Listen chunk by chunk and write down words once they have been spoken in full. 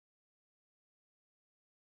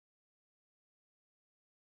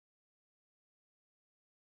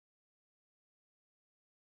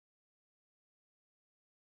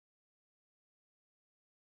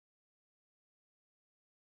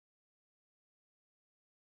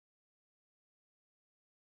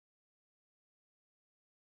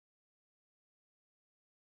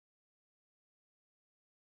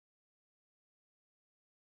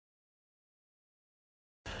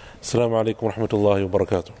السلام عليكم ورحمة الله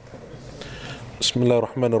وبركاته. بسم الله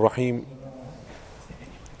الرحمن الرحيم.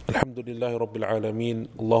 الحمد لله رب العالمين.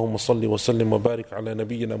 اللهم صل وسلم وبارك على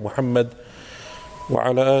نبينا محمد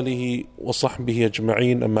وعلى آله وصحبه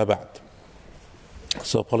أجمعين. أما بعد.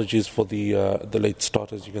 So apologies for the late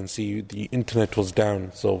start. As you can see, the internet was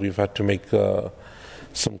down, so we've had to make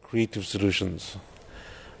some creative solutions.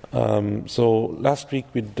 So last week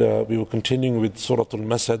we were continuing with Surah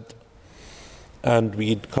Al-Masad, and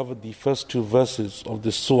we'd covered the first two verses of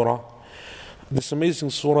this surah. This amazing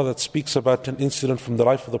surah that speaks about an incident from the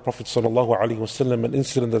life of the Prophet ﷺ, an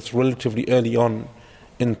incident that's relatively early on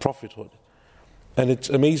in prophethood. And it's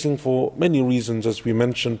amazing for many reasons, as we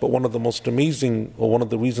mentioned, but one of the most amazing, or one of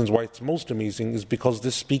the reasons why it's most amazing, is because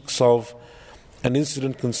this speaks of an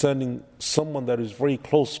incident concerning someone that is very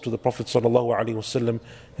close to the Prophet ﷺ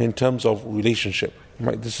in terms of relationship.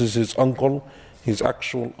 Right? This is his uncle, his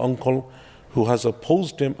actual uncle, who has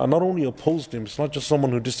opposed him, and not only opposed him, it's not just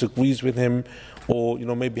someone who disagrees with him, or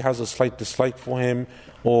maybe has a slight dislike for him,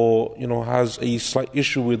 or has a slight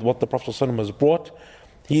issue with what the Prophet ﷺ has brought.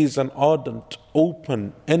 He is an ardent,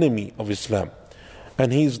 open enemy of Islam,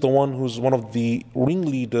 and he's the one who's one of the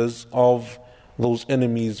ringleaders of those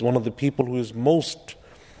enemies, one of the people who is most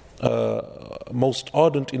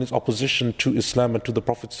ardent in his opposition to Islam and to the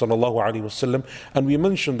Prophet ﷺ. And we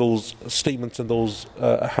mentioned those statements and those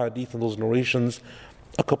hadith and those narrations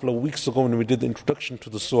a couple of weeks ago when we did the introduction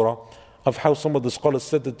to the surah, of how some of the scholars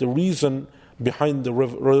said that the reason behind the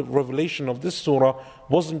revelation of this surah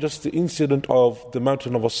wasn't just the incident of the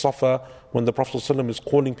mountain of As-Safa, when the Prophet ﷺ is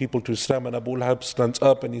calling people to Islam and Abu Lahab stands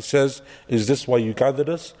up and he says, "Is this why you gathered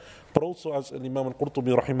us?" But also, as Imam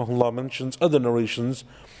Al-Qurtubi rahimahullah mentions other narrations,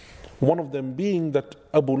 one of them being that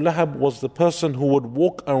Abu Lahab was the person who would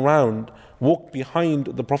walk behind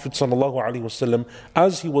the Prophet ﷺ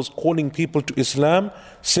as he was calling people to Islam,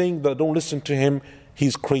 saying that don't listen to him,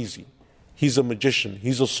 he's crazy, he's a magician,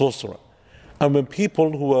 he's a sorcerer. And when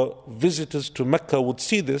people who were visitors to Mecca would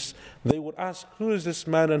see this, they would ask, who is this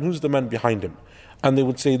man and who's the man behind him? And they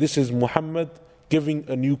would say, this is Muhammad giving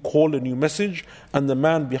a new call, a new message, and the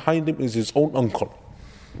man behind him is his own uncle.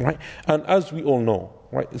 Right? And as we all know,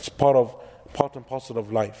 right, it's part and parcel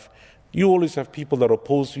of life. You always have people that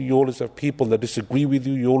oppose you, you always have people that disagree with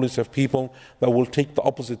you, you always have people that will take the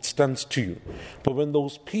opposite stance to you. But when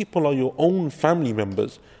those people are your own family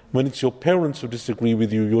members, when it's your parents who disagree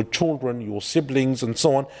with you, your children, your siblings and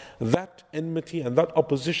so on, that enmity and that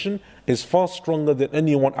opposition is far stronger than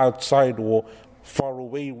anyone outside or far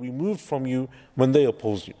away, removed from you, when they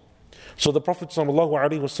oppose you. So the Prophet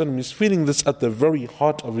ﷺ is feeling this at the very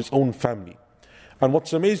heart of his own family. And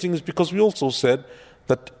what's amazing is because we also said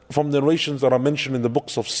that from the narrations that are mentioned in the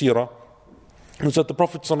books of Seerah, is that the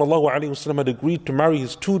Prophet ﷺ had agreed to marry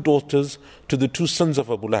his two daughters to the two sons of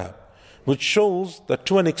Abu Lahab, which shows that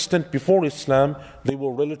to an extent before Islam they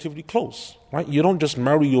were relatively close. Right? You don't just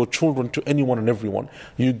marry your children to anyone and everyone.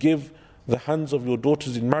 You give the hands of your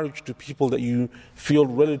daughters in marriage to people that you feel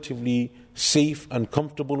relatively safe and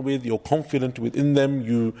comfortable with, you're confident within them,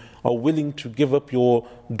 you are willing to give up your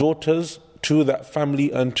daughters to that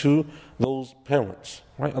family and to those parents,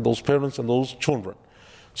 right? And those parents and those children.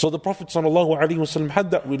 So the Prophet ﷺ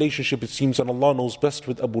had that relationship, it seems, and Allah knows best,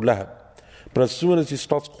 with Abu Lahab. But as soon as he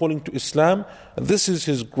starts calling to Islam, this is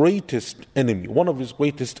his greatest enemy, one of his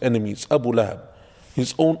greatest enemies, Abu Lahab,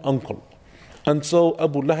 his own uncle. And so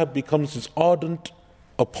Abu Lahab becomes his ardent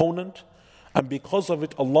opponent, and because of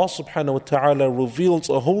it, Allah subhanahu wa ta'ala reveals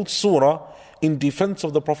a whole surah in defense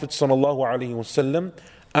of the Prophet ﷺ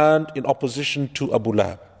and in opposition to Abu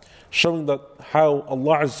Lahab, showing that how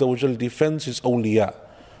Allah Azza wa Jal defends His awliya,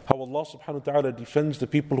 how Allah subhanahu wa ta'ala defends the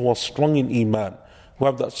people who are strong in Iman, who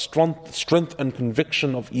have that strength and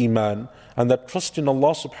conviction of Iman, and that trust in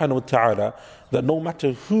Allah subhanahu wa ta'ala, that no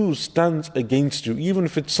matter who stands against you, even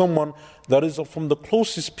if it's someone that is from the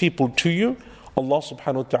closest people to you, Allah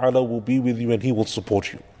subhanahu wa ta'ala will be with you and He will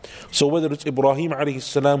support you. So whether it's Ibrahim alayhi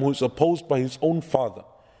salam, who is opposed by his own father,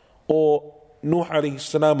 or Nuh alayhi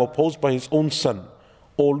salam opposed by his own son,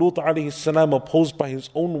 or Lut alayhi salam opposed by his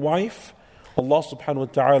own wife, Allah subhanahu wa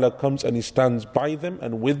ta'ala comes and He stands by them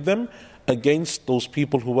and with them against those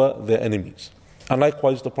people who were their enemies. And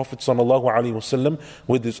likewise the Prophet sallallahu alaihi wasallam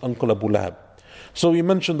with his uncle Abu Lahab. So we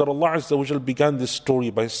mentioned that Allah Azza wa Jal began this story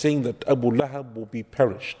by saying that Abu Lahab will be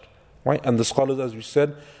perished. Right? And the scholars, as we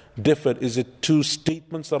said, differed. Is it two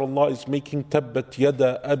statements that Allah is making, Tabbat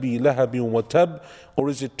yada abi lahabin wa tab, or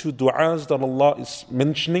is it two du'as that Allah is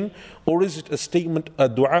mentioning, or is it a statement, a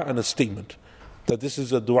du'a and a statement? That this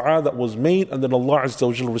is a du'a that was made and then Allah Azza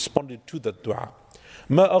wa Jal responded to that du'a.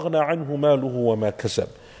 ما أغنى عنه ماله وما كسب.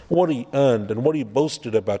 what he earned and what he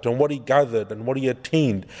boasted about and what he gathered and what he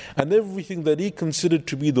attained and everything that he considered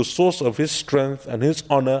to be the source of his strength and his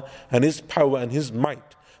honor and his power and his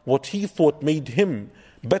might, what he thought made him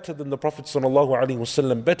better than the Prophet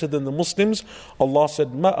ﷺ, better than the Muslims, Allah said,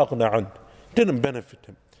 مَا أَغْنَى عَنْهُ, didn't benefit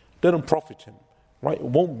him, didn't profit him, right? It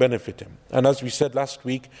won't benefit him. And as we said last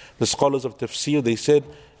week, the scholars of tafsir, they said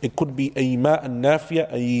it could be a ma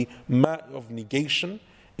an-nafiya, a ma of negation,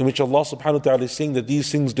 in which Allah subhanahu wa ta'ala is saying that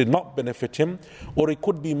these things did not benefit him, or it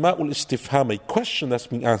could be ma'ul istifham, a question that's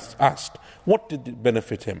being asked. What did it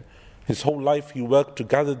benefit him? His whole life he worked to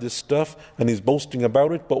gather this stuff and he's boasting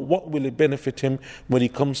about it, but what will it benefit him when he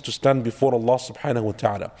comes to stand before Allah subhanahu wa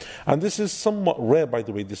ta'ala? And this is somewhat rare, by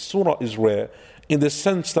the way. This surah is rare in the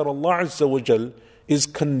sense that Allah Azza wa Jal is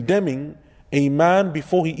condemning a man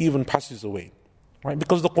before he even passes away. Right?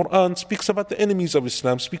 Because the Quran speaks about the enemies of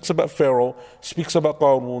Islam, speaks about Pharaoh, speaks about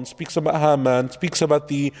Qarun, speaks about Haman, speaks about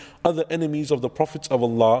the other enemies of the prophets of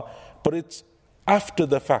Allah, but it's after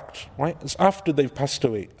the fact, right? It's after they've passed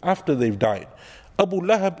away, after they've died. Abu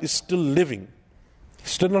Lahab is still living,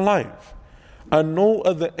 still alive. And no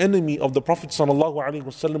other enemy of the Prophet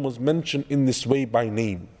ﷺ was mentioned in this way by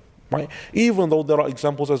name. Right? Even though there are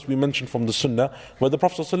examples, as we mentioned from the Sunnah, where the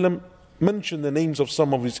Prophet ﷺ mentioned the names of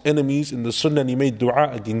some of his enemies in the Sunnah and he made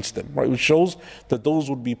dua against them, right? Which shows that those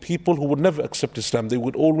would be people who would never accept Islam. They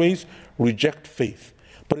would always reject faith.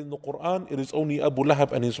 But in the Quran, it is only Abu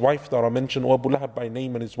Lahab and his wife that are mentioned, or Abu Lahab by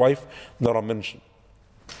name and his wife that are mentioned.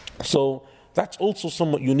 So that's also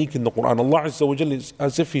somewhat unique in the Quran. Allah Azza wa Jalla is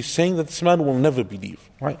as if He's saying that this man will never believe,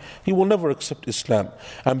 right? He will never accept Islam.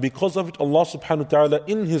 And because of it, Allah subhanahu wa ta'ala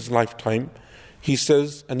in His lifetime, He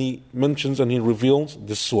says and He mentions and He reveals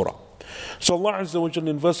this surah. So Allah Azza wa Jalla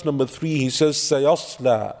in verse number 3, He says,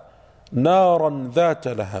 سَيَصْلَى نَارًا ذَاتَ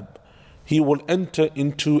لَهَبٍ, He will enter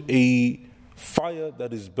into a fire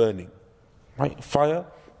that is burning, right? Fire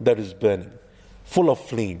that is burning, full of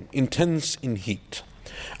flame, intense in heat.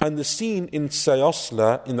 And the scene in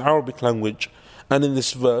sayasla in the Arabic language and in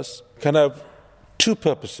this verse can have two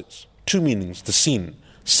purposes, two meanings. The scene,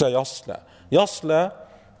 sayasla. Yasla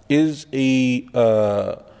is a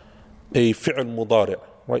fi'l mudari',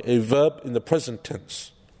 right? A verb in the present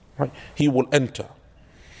tense, right? He will enter.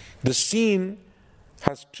 The scene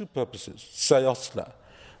has two purposes, sayasla.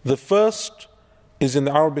 The first is in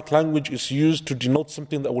the Arabic language is used to denote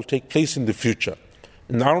something that will take place in the future.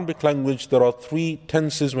 In the Arabic language, there are three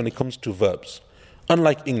tenses when it comes to verbs.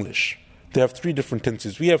 Unlike English, they have three different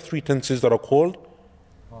tenses. We have three tenses that are called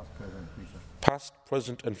past,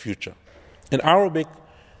 present, and future. In Arabic,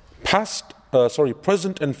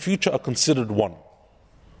 present and future are considered one.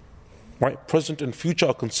 Right? Present and future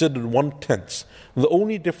are considered one tense. The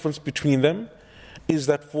only difference between them is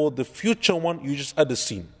that for the future one, you just add a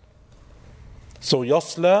scene. So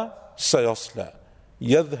yasla, sayasla.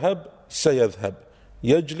 Yadhhab, sayadhhab.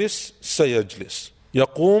 Yajlis, sayajlis.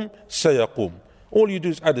 Yaqum, sayaqum. All you do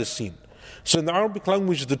is add a scene. So in the Arabic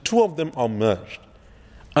language, the two of them are merged.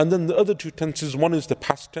 And then the other two tenses, one is the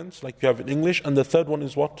past tense, like you have in English, and the third one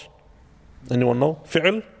is what? Anyone know?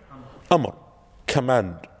 Fi'l? Amr.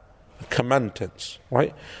 Command. Command tense,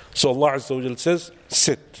 right? So Allah Azza wa Jal says,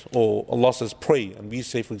 sit, or Allah says, pray, and we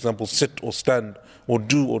say, for example, sit or stand, or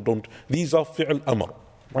do or don't. These are fi'l amr,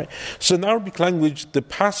 right? So in Arabic language, the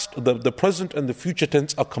past, the present and the future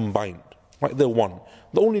tense are combined, right? They're one.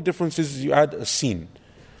 The only difference is you add a scene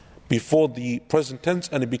before the present tense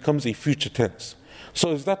and it becomes a future tense.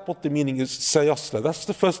 So is that what the meaning is? Sayasla. That's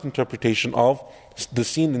the first interpretation of the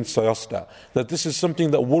scene in Sayasla, that this is something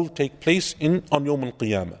that will take place on Yawm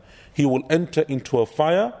al-Qiyamah. He will enter into a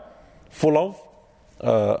fire full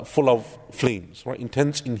of flames, right?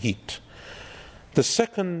 Intense in heat. The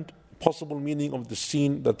second possible meaning of the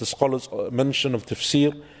scene that the scholars mention of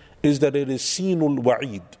tafsir is that it is seenul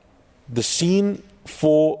wa'id, the scene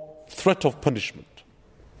for threat of punishment.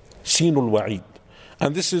 Seenul wa'id.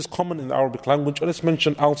 And this is common in the Arabic language, and it's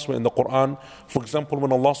mentioned elsewhere in the Quran. For example,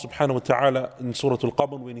 when Allah subhanahu wa ta'ala in Surah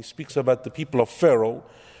Al-Qamar, when He speaks about the people of Pharaoh,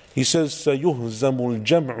 He says, سَيُهْزَمُ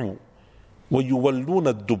الْجَمْعُ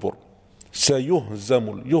وَيُوَلُّونَ الدُّبُرُ.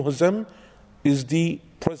 سَيُهْزَمُ. Yuhzam is the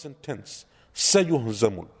present tense.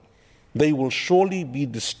 سَيُهْزَمُ. They will surely be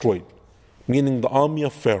destroyed, meaning the army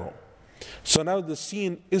of Pharaoh. So now the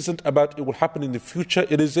scene isn't about it will happen in the future,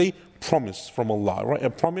 it is a promise from Allah, right? A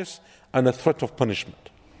promise and a threat of punishment.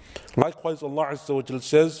 Likewise, Allah Azza wa Jal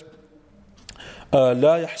says,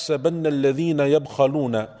 لَا يَحْسَبَنَّ الَّذِينَ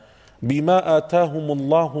يَبْخَلُونَ بِمَا آتَاهُمُ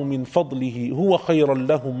اللَّهُ مِنْ فَضْلِهِ هُوَ خَيْرًا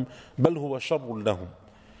لَهُمْ بَلْ هُوَ شَرٌّ لَهُمْ.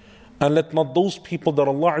 And let not those people that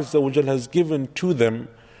Allah Azza wa Jal has given to them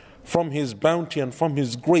from His bounty and from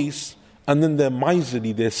His grace and then they're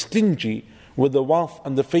miserly, they're stingy with the wealth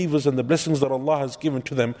and the favors and the blessings that Allah has given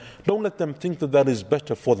to them, don't let them think that that is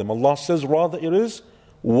better for them. Allah says rather it is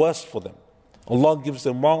worse for them. Allah gives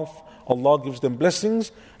them wealth, Allah gives them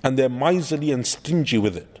blessings, and they're miserly and stingy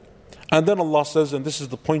with it. And then Allah says, and this is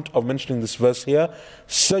the point of mentioning this verse here,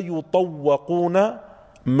 سَيُطَوَّقُونَ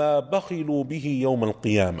مَا بَخِلُوا بِهِ يَوْمَ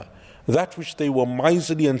الْقِيَامَةِ. That which they were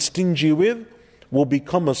miserly and stingy with will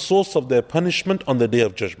become a source of their punishment on the Day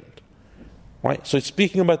of Judgment. Right? So it's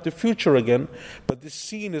speaking about the future again, but this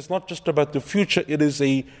scene is not just about the future, it is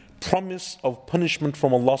a promise of punishment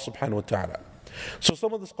from Allah subhanahu wa ta'ala. So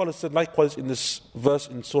some of the scholars said likewise in this verse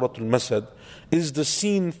in Surah Al-Masad, is the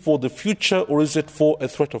scene for the future or is it for a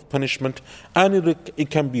threat of punishment? And it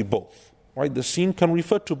can be both. Right? The scene can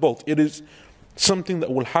refer to both. It is something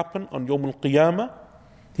that will happen on Yawm al-Qiyamah.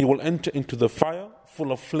 He will enter into the fire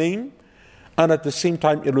full of flame, and at the same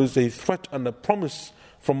time it is a threat and a promise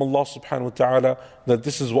from Allah subhanahu wa ta'ala that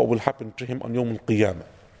this is what will happen to him on Yawm al-Qiyamah.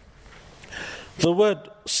 The word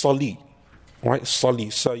Sali, right? Sali,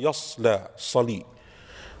 sayasla, Sali.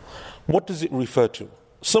 What does it refer to?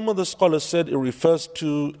 Some of the scholars said it refers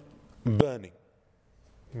to burning.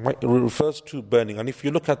 Right? It refers to burning. And if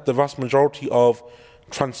you look at the vast majority of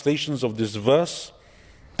translations of this verse,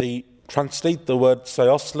 they translate the word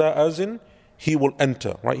sayasla as in he will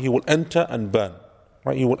enter, right? He will enter and burn,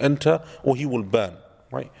 right? He will enter or he will burn,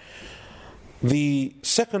 right? The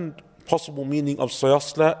second possible meaning of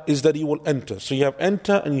sayasla is that he will enter. So you have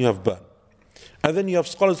enter and you have burn. And then you have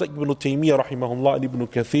scholars like Ibn Taymiyyah rahimahullah and Ibn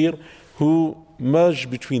Kathir who merge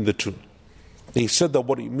between the two. They said that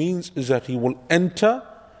what it means is that he will enter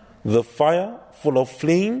the fire full of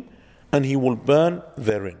flame and he will burn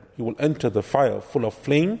therein. He will enter the fire full of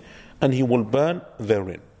flame and he will burn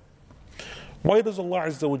therein. Why does Allah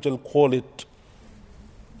Azza wa Jal call it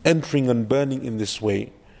entering and burning in this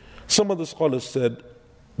way? Some of the scholars said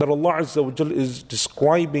that Allah Azza wa Jal is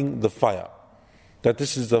describing the fire, that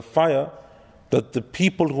this is a fire that the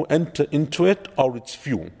people who enter into it are its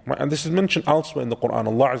fuel. Right? And this is mentioned elsewhere in the Quran.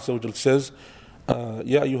 Allah Azza wa Jal says, يَا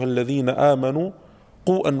أَيُّهَا الَّذِينَ آمَنُوا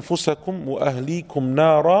قُوا أَنفُسَكُمْ وَأَهْلِيكُمْ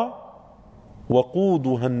نَارًا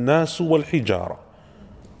وَقُودُهَا النَّاسُ وَالْحِجَارَةُ.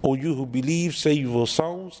 O you who believe, save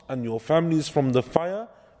yourselves and your families from the fire.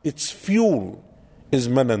 Its fuel is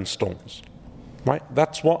men and stones. Right?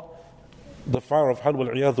 That's what the fire of hell,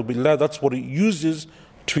 wal-'iyadhu billah, that's what it uses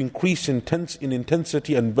to increase in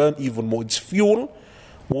intensity and burn even more. Its fuel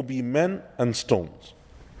will be men and stones.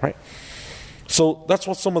 Right? So that's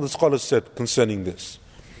what some of the scholars said concerning this.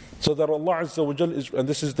 So that Allah Azza wa Jal is, and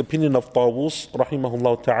this is the opinion of Tawus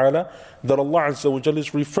rahimahullah ta'ala, that Allah Azza wa Jal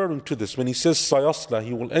is referring to this. When he says sayasla,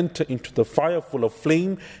 he will enter into the fire full of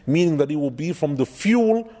flame, meaning that he will be from the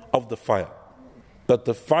fuel of the fire. That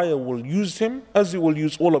the fire will use him as it will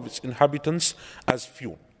use all of its inhabitants as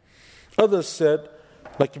fuel. Others said,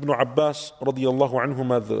 like Ibn Abbas radiyallahu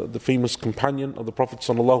anhuma, the famous companion of the Prophet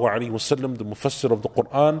sallallahu alaihi wasallam, the mufassir of the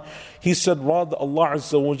Quran, he said rather Allah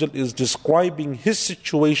Azza wa Jal is describing his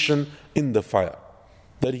situation in the fire,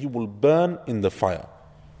 that he will burn in the fire.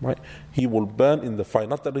 Right? He will burn in the fire.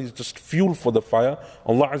 Not that he's just fuel for the fire.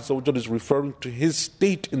 Allah Azza wa Jal is referring to his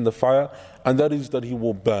state in the fire, and that is that he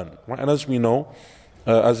will burn. Right? And as we know,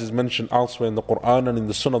 as is mentioned elsewhere in the Quran and in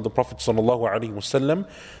the Sunnah of the Prophet sallallahu alaihi wasallam,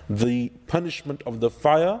 the punishment of the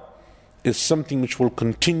fire is something which will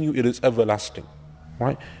continue. It is everlasting.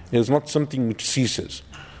 Right? It is not something which ceases.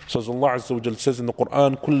 So as Allah Azza wa Jal says in the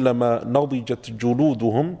Quran, كُلَّمَا نَضِجَتْ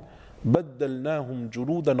جُلُودُهُمْ بَدَّلْنَاهُمْ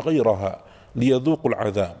جُلُودًا غَيْرَهَا لِيَذُوقُوا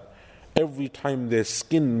الْعَذَابِ. Every time their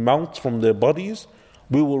skin melts from their bodies,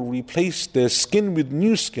 we will replace their skin with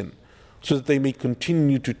new skin so that they may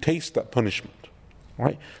continue to taste that punishment.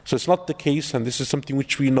 Right? So it's not the case, and this is something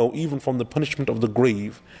which we know even from the punishment of the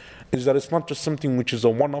grave, is that it's not just something which is a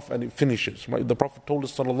one-off and it finishes. Right? The Prophet told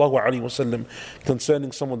us sallallahu alaihi wasallam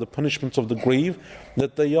concerning some of the punishments of the grave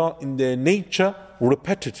that they are in their nature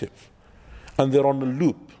repetitive and they're on a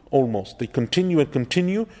loop almost. They continue and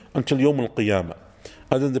continue until Yawm al-Qiyamah.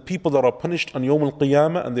 And then the people that are punished on Yawm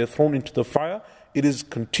al-Qiyamah and they're thrown into the fire, it is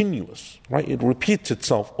continuous. Right? It repeats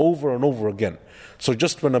itself over and over again. So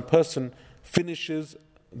just when a person finishes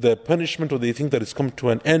their punishment or they think that it's come to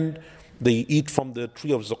an end, they eat from the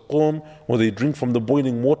tree of Zaqqum, or they drink from the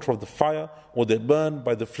boiling water of the fire, or they burn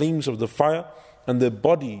by the flames of the fire, and their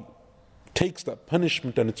body takes that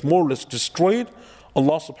punishment and it's more or less destroyed,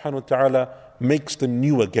 Allah subhanahu wa ta'ala makes them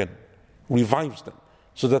new again, revives them,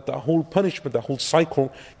 so that the whole punishment, the whole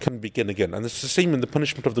cycle can begin again. And it's the same in the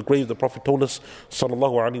punishment of the grave. The Prophet told us,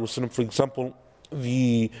 sallallahu alaihi wasallam, for example,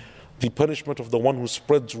 the punishment of the one who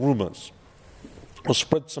spreads rumors, or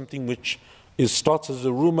spread something which It starts as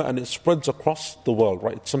a rumor and it spreads across the world,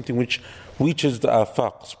 right? It's something which reaches the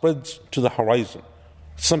afaq, spreads to the horizon,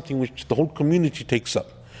 something which the whole community takes up.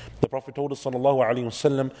 The Prophet told us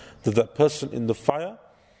ﷺ that that person in the fire,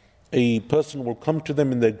 a person will come to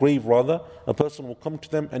them in their grave rather, a person will come to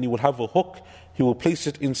them and he will have a hook, he will place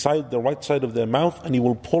it inside the right side of their mouth and he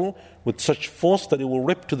will pull with such force that it will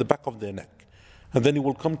rip to the back of their neck. And then he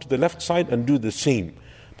will come to the left side and do the same.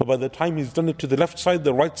 But by the time he's done it to the left side,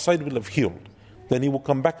 the right side will have healed. Then he will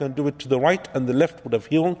come back and do it to the right and the left would have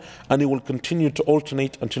healed, and he will continue to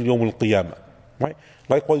alternate until Yawm al-Qiyamah. Right?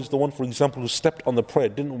 Likewise, the one, for example, who stepped on the prayer,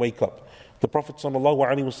 didn't wake up. The Prophet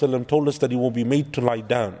ﷺ told us that he will be made to lie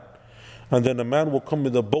down. And then a man will come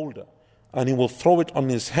with a boulder and he will throw it on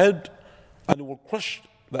his head and it will crush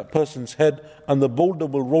that person's head and the boulder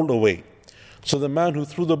will roll away. So the man who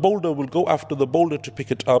threw the boulder will go after the boulder to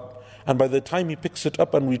pick it up, and by the time he picks it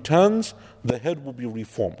up and returns, the head will be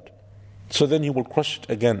reformed. So then he will crush it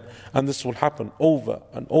again, and this will happen over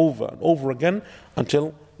and over and over again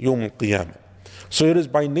until Yawm al-Qiyamah. So it is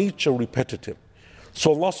by nature repetitive.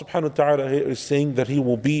 So Allah subhanahu wa ta'ala here is saying that he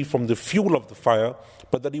will be from the fuel of the fire,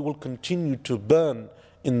 but that he will continue to burn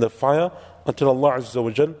in the fire until Allah Azza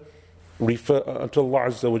wa Jal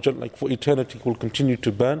like for eternity, will continue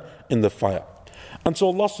to burn in the fire. And so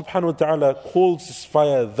Allah subhanahu wa ta'ala calls this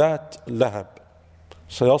fire That Lahab.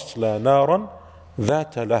 Sayasla naran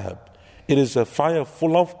That Lahab. It is a fire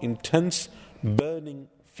full of intense burning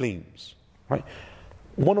flames. Right?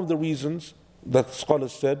 One of the reasons that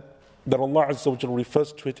scholars said that Allah Azza wa Jal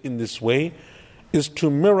refers to it in this way is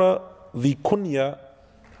to mirror the kunya.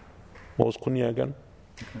 What was kunya again?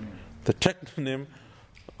 The technonym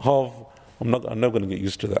of, I'm not going to get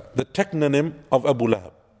used to that. The technonym of Abu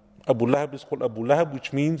Lahab. Abu Lahab is called Abu Lahab,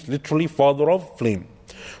 which means literally father of flame.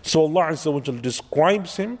 So Allah Azza wa Jal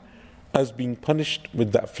describes him as being punished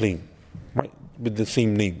with that flame, right? With the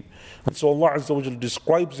same name. And so Allah Azza wa Jal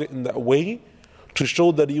describes it in that way to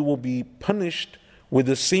show that he will be punished with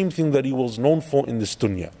the same thing that he was known for in this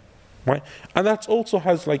dunya, right? And that also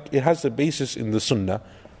has it has a basis in the Sunnah,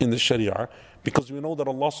 in the Sharia, because we know that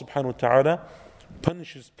Allah Subhanahu wa Taala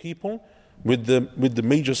punishes people with the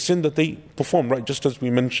major sin that they perform, right? Just as we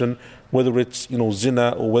mentioned, whether it's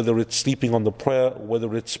zina, or whether it's sleeping on the prayer, or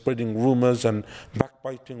whether it's spreading rumors and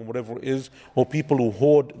backbiting, or whatever it is, or people who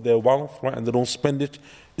hoard their wealth, right, and they don't spend it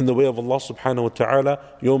in the way of Allah subhanahu wa ta'ala.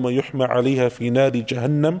 يَوْمَ يُحْمَى عَلَيْهَا فِي نَارِ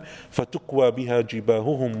جَهَنَّمْ فَتُكْوَى بِهَا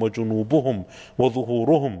جِبَاهُهُمْ وَجُنُوبُهُمْ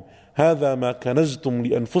وَظُهُورُهُمْ هَذَا مَا كَنَزْتُمْ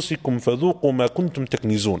لِأَنفُسِكُمْ فَذُوقُوا مَا كُنْتُمْ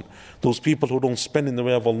تَكْنِزُونَ. Those people who don't spend in the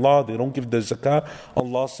way of Allah, they don't give their zakah,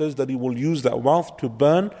 Allah says that He will use that wealth to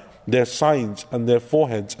burn their sides and their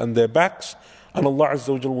foreheads and their backs. And Allah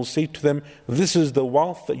Azza wa Jalla will say to them, this is the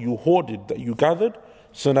wealth that you hoarded, that you gathered,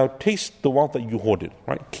 so now taste the wealth that you hoarded,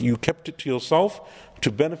 right? You kept it to yourself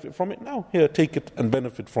to benefit from it, now here, take it and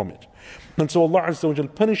benefit from it. And so Allah Azza wa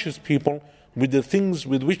Jalla punishes people with the things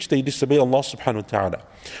with which they disobey Allah subhanahu wa ta'ala.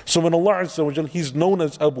 So when Allah Azza wa Jalla, He's known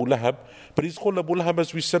as Abu Lahab, but He's called Abu Lahab,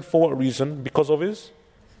 as we said, for what reason? Because of his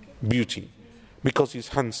beauty, because he's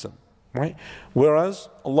handsome, right? Whereas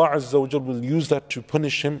Allah Azza wa Jalla will use that to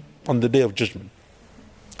punish him on the Day of Judgment.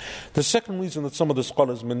 The second reason that some of the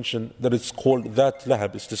scholars mention that it's called That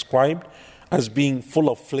Lahab, is described as being full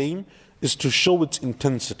of flame, is to show its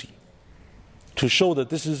intensity, to show that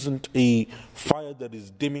this isn't a fire that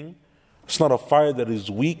is dimming. It's not a fire that is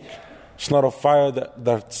weak. It's not a fire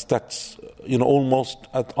that's almost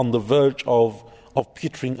on the verge of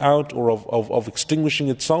petering out or of extinguishing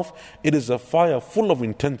itself. It is a fire full of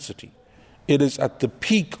intensity. It is at the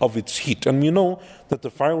peak of its heat. And we know that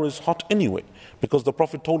the fire is hot anyway, because the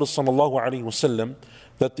Prophet told us sallallahu alaihi wasallam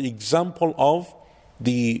that the example of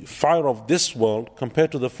the fire of this world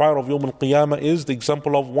compared to the fire of Yawm al-Qiyamah is the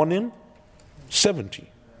example of 1 in 70,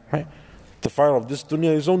 right? The fire of this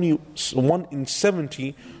dunya is only 1 in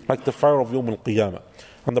 70, like the fire of Yawm al-Qiyamah.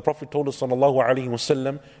 And the Prophet told us sallallahu alaihi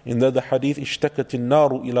wasallam in the hadith, اشتكت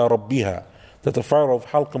النار إلى ربها, that the fire of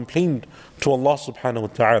hell complained to Allah subhanahu wa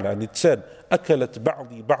ta'ala, and it said, أكلت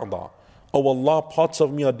بعضي بعضا, O Allah, parts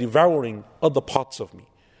of me are devouring other parts of me.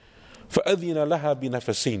 فأذن لها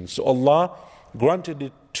بنفسين, so Allah granted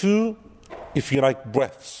it 2, if you like,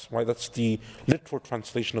 breaths, right? That's the literal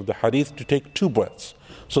translation of the hadith, to take 2 breaths.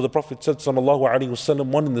 So the Prophet said sallallahu alaihi wasallam,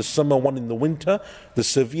 1 in the summer, 1 in the winter, the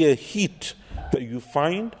severe heat that you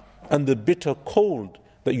find and the bitter cold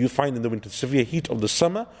that you find in the winter, the severe heat of the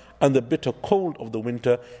summer and the bitter cold of the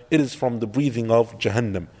winter, it is from the breathing of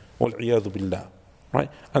Jahannam, wal-'iyadhu billah, right?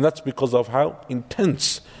 And that's because of how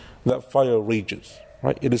intense that fire rages,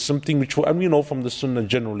 right? It is something which, and we know from the Sunnah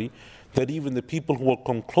generally, that even the people who will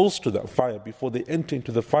come close to that fire, before they enter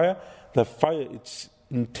into the fire, its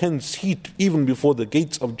intense heat, even before the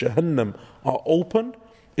gates of Jahannam are open,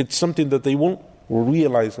 it's something that they will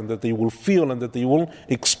realize and that they will feel and that they will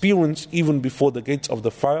experience even before the gates of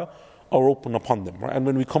the fire are open upon them. Right? And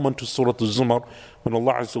when we come on to Surah Al-Zumar, when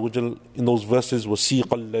Allah Azza wa Jal in those verses, وَسِيقَ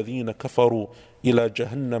الَّذِينَ كَفَرُوا إِلَى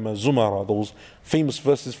جَهَنَّمَ زُمَرًا, those famous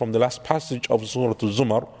verses from the last passage of Surah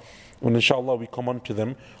Al-Zumar, when inshallah we come on to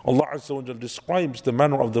them, Allah Azza wa Jal describes the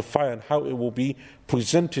manner of the fire and how it will be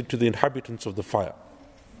presented to the inhabitants of the fire.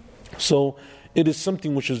 So it is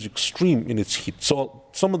something which is extreme in its heat. So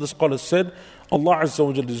some of the scholars said Allah Azza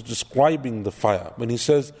wa Jal is describing the fire when He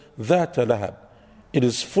says ذَاتَ لَهَبٍ, it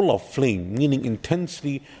is full of flame, meaning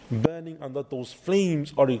intensely burning, and that those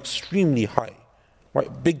flames are extremely high,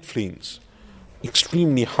 right? Big flames,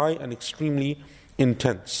 extremely high and extremely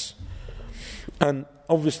intense. And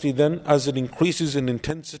obviously then, as it increases in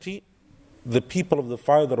intensity, the people of the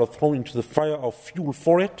fire that are thrown into the fire are fuel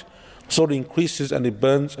for it, so it increases and it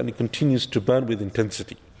burns and it continues to burn with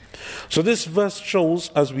intensity. So this verse shows,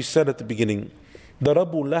 as we said at the beginning, that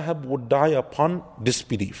Abu Lahab would die upon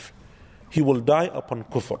disbelief. He will die upon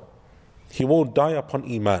kufr. He won't die upon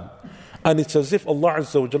iman. And it's as if Allah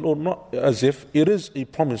Azza wa Jalla, or not as if, it is a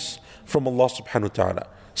promise from Allah subhanahu wa ta'ala.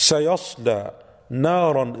 Sayasla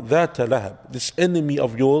naran dhata lahab. This enemy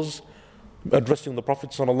of yours, addressing the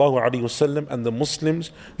Prophet sallallahu alaihi wasallam and the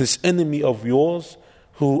Muslims, this enemy of yours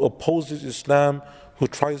who opposes Islam, who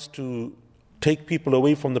tries to take people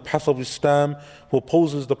away from the path of Islam, who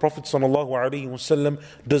opposes the Prophet sallallahu alaihi wasallam,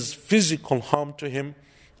 does physical harm to him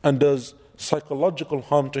and does psychological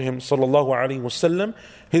harm to him sallallahu alaihi wasallam,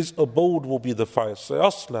 his abode will be the fire.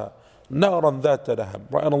 Sayasla naran dhata lahab.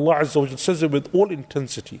 Right? And Allah Azza wa Jalla says it with all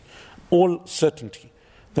intensity, all certainty,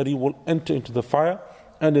 that he will enter into the fire,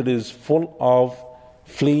 and it is full of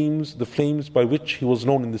flames, the flames by which he was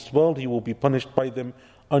known in this world. He will be punished by them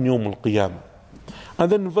on Yawm al-Qiyamah.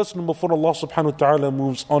 And then in verse number 4, Allah subhanahu wa ta'ala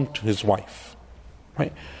moves on to his wife.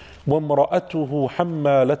 Right? وَامْرَأَتُهُ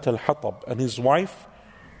حَمَّالَةَ الْحَطَبِ, and his wife,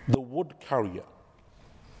 the wood carrier.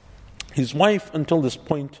 His wife, until this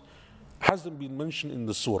point, hasn't been mentioned in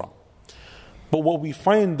the surah. But what we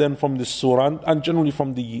find then from this surah, and generally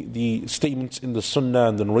from the statements in the sunnah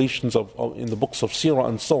and the narrations in the books of seerah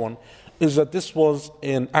and so on, is that this was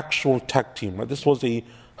an actual tag team. Right? This was a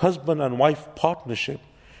husband and wife partnership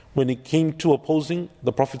when it came to opposing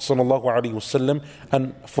the Prophet ﷺ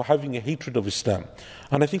and for having a hatred of Islam.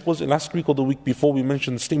 And I think was it last week or the week before we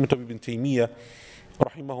mentioned the statement of Ibn Taymiyyah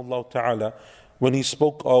rahimahullah ta'ala, when he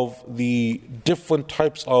spoke of the different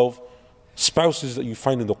types of spouses that you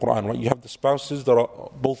find in the Quran. Right? You have the spouses that are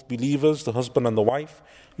both believers, the husband and the wife.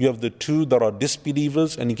 You have the two that are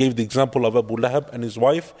disbelievers, and he gave the example of Abu Lahab and his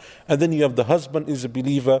wife. And then you have the husband is a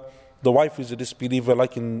believer, the wife is a disbeliever,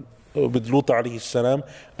 like with Lut alayhi salam.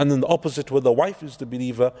 And then the opposite, where the wife is the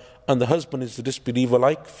believer and the husband is the disbeliever,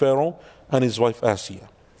 like Pharaoh and his wife Asiya.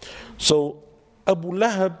 So Abu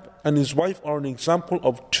Lahab and his wife are an example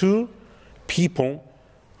of two people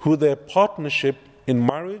who their partnership in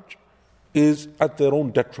marriage is at their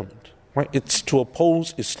own detriment. Right? It's to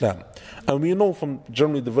oppose Islam. And we know from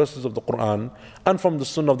generally the verses of the Quran and from the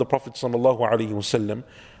Sunnah of the Prophet ﷺ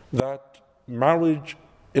that marriage,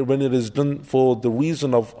 when it is done for the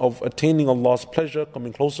reason of attaining Allah's pleasure,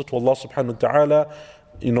 coming closer to Allah subhanahu wa ta'ala,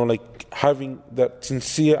 like having that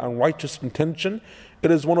sincere and righteous intention,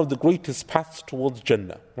 it is one of the greatest paths towards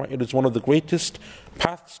Jannah. Right? It is one of the greatest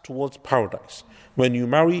paths towards paradise. When you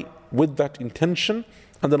marry with that intention,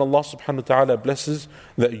 and then Allah subhanahu wa ta'ala blesses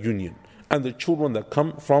that union and the children that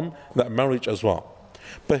come from that marriage as well.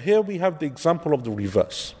 But here we have the example of the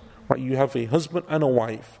reverse. Right? You have a husband and a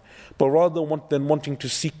wife, but rather than wanting to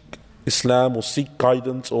seek Islam or seek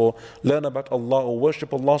guidance or learn about Allah or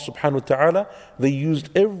worship Allah subhanahu wa ta'ala, they used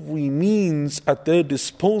every means at their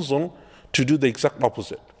disposal to do the exact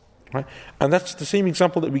opposite. Right? And that's the same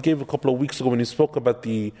example that we gave a couple of weeks ago when we spoke about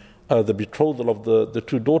the betrothal of the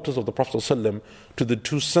two daughters of the Prophet ﷺ to the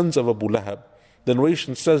two sons of Abu Lahab. The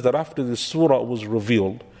narration says that after this surah was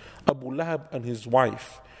revealed, Abu Lahab and his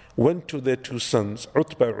wife went to their two sons,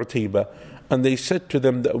 Utbah and Utaybah, and they said to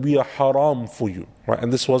them that we are haram for you. Right?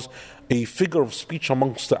 And this was a figure of speech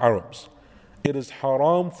amongst the Arabs. It is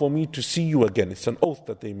haram for me to see you again. It's an oath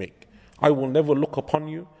that they make. I will never look upon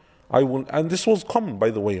you. And this was common,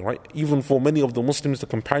 by the way, right? Even for many of the Muslims, the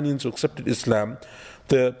companions who accepted Islam,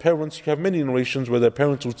 the parents, you have many narrations where their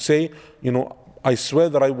parents would say, I swear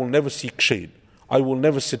that I will never seek shade. I will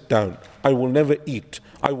never sit down. I will never eat.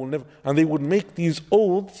 I will never. And they would make these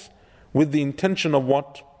oaths with the intention of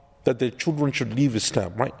what? That their children should leave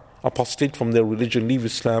Islam, right? apostate from their religion, leave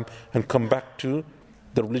Islam, and come back to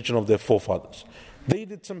the religion of their forefathers. They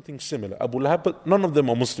did something similar. Abu Lahab, but none of them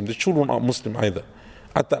are Muslim. The children aren't Muslim either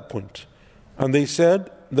at that point. And they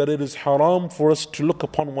said that it is haram for us to look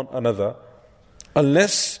upon one another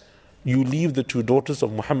unless you leave the two daughters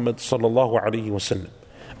of Muhammad sallallahu alaihi wasallam.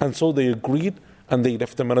 And so they agreed and they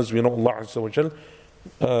left them. And as we know, Allah Azza wa Jal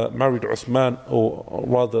married Uthman, or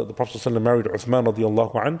rather the Prophet sallallahu married Uthman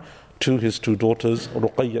radiallahu an to his two daughters,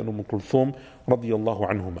 Ruqayya and Umm Kulthum radiallahu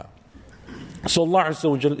anhuma. So Allah Azza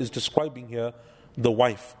wa Jal is describing here the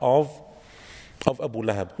wife of Abu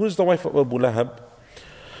Lahab. Who is the wife of Abu Lahab?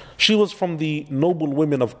 She was from the noble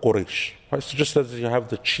women of Quraysh. Right? So just as you have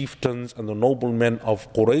the chieftains and the noblemen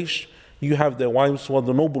of Quraysh, you have their wives who are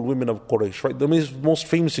the noble women of Quraysh. Right? The most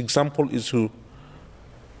famous example is who?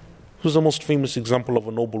 Who's the most famous example of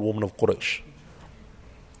a noble woman of Quraysh?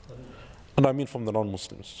 And I mean from the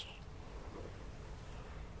non-Muslims.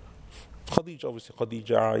 Khadija, obviously,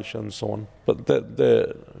 Khadija, Aisha, and so on. But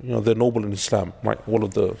they're noble in Islam, right? All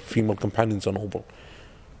of the female companions are noble.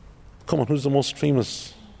 Come on, who's the most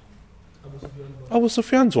famous? Abu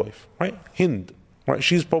Sufyan's wife, right? Hind, right?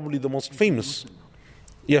 She's probably the most famous.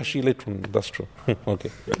 Yeah, she later on, that's true.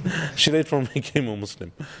 Okay. She later on became a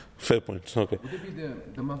Muslim. Fair point. Okay. Would it be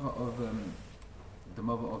the mother of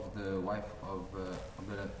the wife of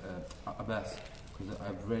Abbas? Because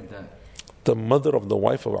I've read that. The mother of the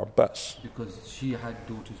wife of Abbas. Because she had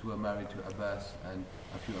daughters who were married to Abbas, and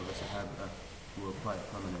a few of us have who were quite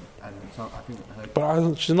prominent. And so I think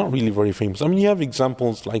but she's not really very famous. I mean, you have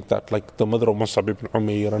examples like that, like the mother of Mus'ab ibn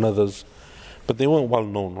Umayr and others, but they weren't well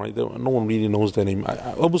known, right? No one really knows their name.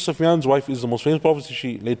 Abu Sufyan's wife is the most famous. Obviously,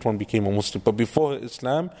 she later on became a Muslim, but before her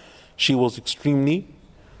Islam, she was extremely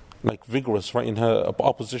vigorous, right, in her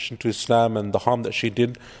opposition to Islam and the harm that she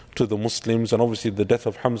did to the Muslims. And obviously the death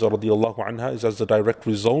of Hamza radiallahu anha is as a direct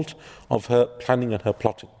result of her planning and her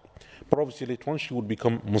plotting. But obviously later on she would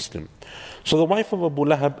become Muslim. So the wife of Abu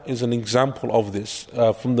Lahab is an example of this,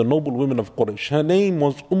 from the noble women of Quraysh. Her name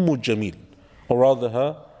was Jamil, or rather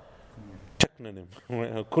her technonym,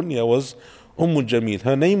 right? Her kunya was Jamil.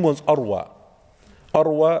 Her name was Arwa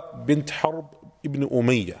bint Harb ibn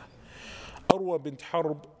Umayyah. Arwa bint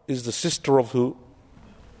Harb is the sister of who?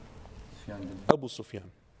 Abu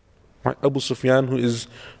Sufyan. Right? Abu Sufyan, who is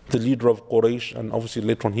the leader of Quraysh, and obviously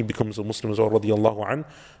later on he becomes a Muslim as well, radiallahu an.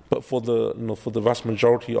 But for the vast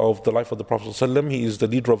majority of the life of the Prophet _, he is the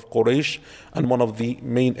leader of Quraysh and one of the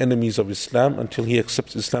main enemies of Islam until he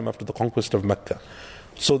accepts Islam after the conquest of Mecca.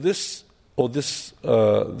 So this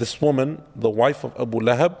woman, the wife of Abu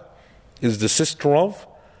Lahab, is the sister of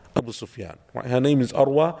Abu Sufyan. Right? Her name is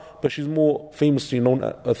Arwa, but she's more famously known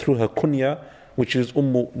through her kunya, which is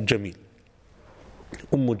Jamil.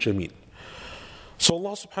 Jamil. So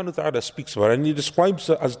Allah subhanahu wa ta'ala speaks about her, and He describes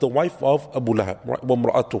her as the wife of Abu Lahab, right?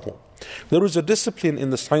 وَامْرَأَتُهُ. There is a discipline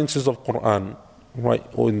in the sciences of Quran, right,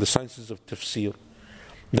 or in the sciences of tafsir,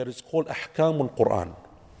 that is called Ahkam al-Quran,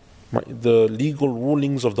 right? The legal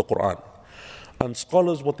rulings of the Quran. And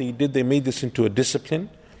scholars, what they did, they made this into a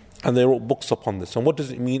discipline, and they wrote books upon this. And what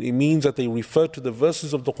does it mean? It means that they refer to the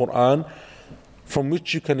verses of the Quran from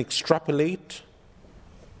which you can extrapolate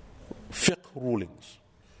fiqh rulings,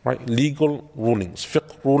 right? Legal rulings,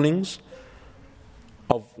 fiqh rulings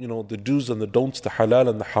of the do's and the don'ts, the halal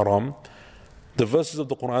and the haram. The verses of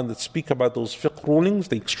the Quran that speak about those fiqh rulings,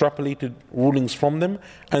 they extrapolated rulings from them,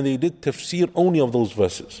 and they did tafsir only of those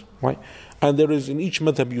verses, right? And there is, in each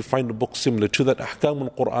madhab you find a book similar to that. Ahkam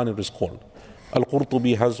al-Quran it is called.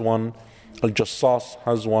 Al-Qurtubi has one, Al-Jassas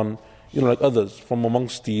has one, like others from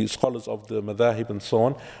amongst the scholars of the madhahib and so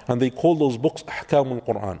on, and they call those books Ahkam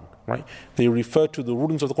al-Quran, right? They refer to the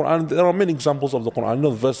rulings of the Quran. There are many examples of the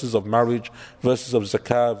Quran, verses of marriage, verses of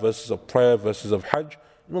zakah, verses of prayer, verses of hajj,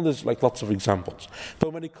 there's lots of examples.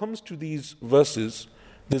 But when it comes to these verses,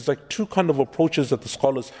 there's two kind of approaches that the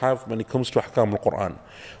scholars have when it comes to Ahkam al-Quran.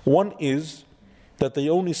 One is that they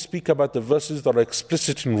only speak about the verses that are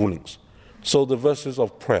explicit in rulings. So the verses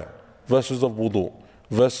of prayer, verses of wudu,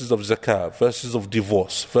 verses of zakah, verses of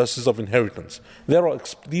divorce, verses of inheritance.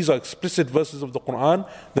 These are explicit verses of the Quran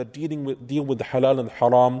that deal with the halal and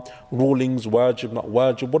haram, rulings, wajib, not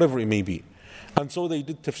wajib, whatever it may be. And so they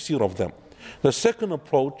did tafsir of them. The second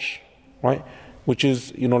approach, right, which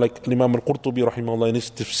is, like Imam al-Qurtubi rahimahullah in his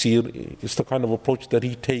tafsir, is the kind of approach that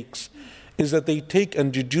he takes, is that they take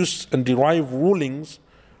and deduce and derive rulings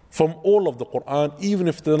from all of the Quran, even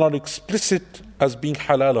if they're not explicit as being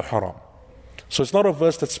halal or haram. So it's not a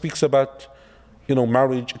verse that speaks about,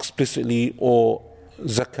 marriage explicitly, or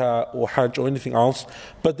zakah, or hajj, or anything else,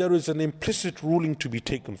 but there is an implicit ruling to be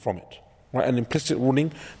taken from it. right? An implicit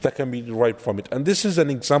ruling that can be derived from it. And this is an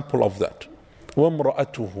example of that.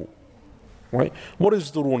 وَامْرَأَتُهُ, right? What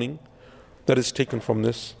is the ruling that is taken from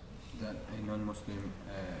this? That a non-Muslim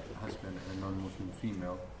husband and a non-Muslim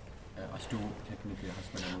female are still technically a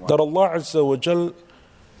husband and wife. That Allah Azza wa Jal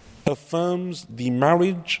affirms the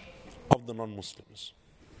marriage of the non-Muslims.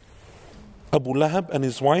 Abu Lahab and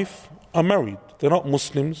his wife are married. They're not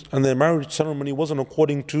Muslims, and their marriage ceremony wasn't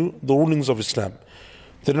according to the rulings of Islam.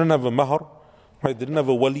 They didn't have a mahar, right? They didn't have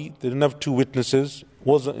a wali. They didn't have two witnesses.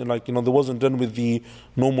 Wasn't like, they wasn't done with the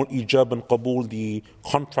normal ijab and qabul, the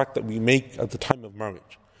contract that we make at the time of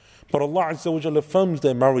marriage. But Allah Azza wa Jalla affirms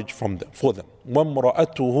their marriage for them.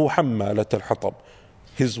 وَامْرَأَتُهُ حَمَّالَةَ الْحَطَبِ,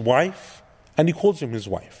 his wife, and he calls him his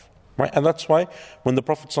wife. Right? And that's why when the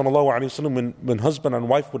Prophet ﷺ, when husband and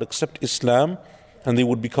wife would accept Islam and they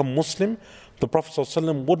would become Muslim, the Prophet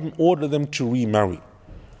ﷺ wouldn't order them to remarry,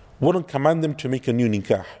 wouldn't command them to make a new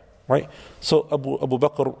nikah. Right? So Abu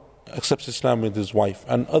Bakr accepts Islam with his wife,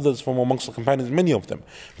 and others from amongst the companions, many of them,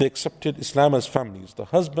 they accepted Islam as families. The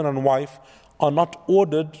husband and wife are not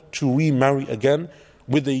ordered to remarry again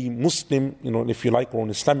with a Muslim, if you like, or an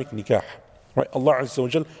Islamic nikah. Right? Allah Azza wa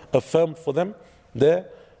Jal affirmed for them their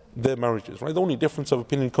marriages, right? The only difference of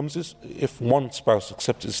opinion comes is if one spouse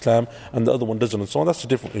accepts Islam and the other one doesn't, and so on. That's a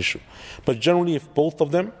different issue. But generally, if both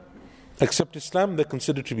of them accept Islam, they're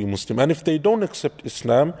considered to be Muslim. And if they don't accept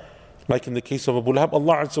Islam, like in the case of Abu Lahab,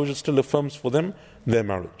 Allah Azza wa Jalla still affirms for them their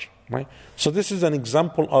marriage, right? So this is an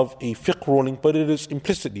example of a fiqh ruling, but it is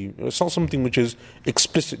implicitly. It's not something which is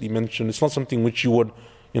explicitly mentioned. It's not something which you would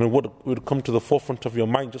come to the forefront of your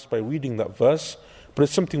mind just by reading that verse. But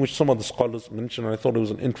it's something which some of the scholars mentioned, and I thought it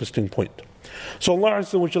was an interesting point. So Allah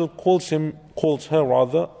Azza wa Jalla calls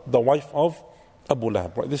her the wife of Abu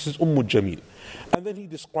Lahab. Right? This is Jamil. And then he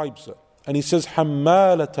describes her, and he says,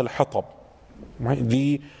 حَمَّالَةَ الْحَطَبِ, right?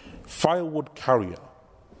 The firewood carrier.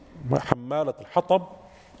 حَمَّالَةَ الْحَطَبِ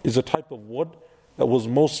is a type of wood that was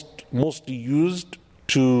mostly used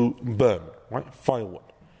to burn, right? Firewood.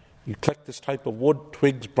 You collect this type of wood,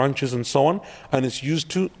 twigs, branches, and so on, and it's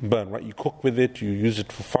used to burn, right? You cook with it, you use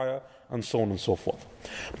it for fire, and so on and so forth.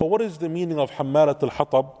 But what is the meaning of Hammalat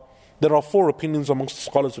al-Hatab? There are 4 opinions amongst the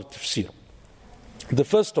scholars of tafsir. The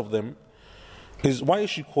first of them is, why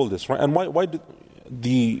is she called this, right? And why did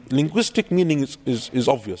the linguistic meaning is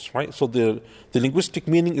obvious, right? So the linguistic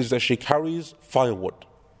meaning is that she carries firewood.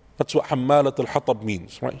 That's what Hammalat al-Hatab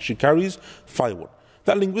means, right? She carries firewood.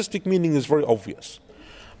 That linguistic meaning is very obvious.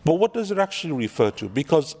 But what does it actually refer to?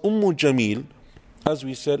 Because Jamil, as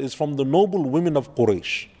we said, is from the noble women of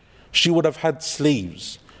Quraysh. She would have had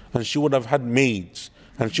slaves, and she would have had maids,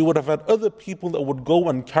 and she would have had other people that would go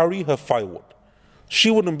and carry her firewood. She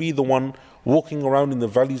wouldn't be the one walking around in the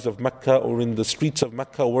valleys of Mecca or in the streets of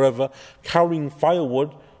Mecca or wherever, carrying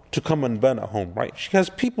firewood to come and burn at home, right? She has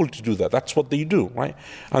people to do that. That's what they do, right?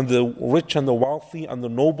 And the rich and the wealthy and the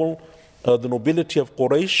nobility of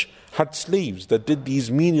Quraysh had slaves that did these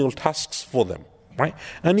menial tasks for them, right?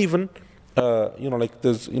 And even, like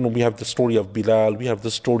there's, we have the story of Bilal, we have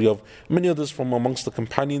the story of many others from amongst the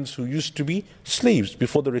companions who used to be slaves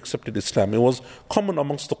before they accepted Islam. It was common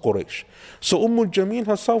amongst the Quraysh. So Jamil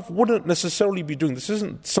herself wouldn't necessarily be doing this.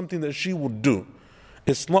 Isn't something that she would do.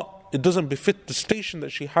 It doesn't befit the station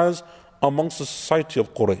that she has amongst the society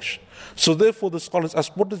of Quraysh. So therefore the scholars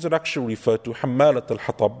asked, what does it actually refer to? Hammalat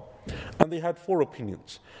al-Hatab. And they had 4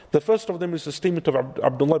 opinions. The first of them is the statement of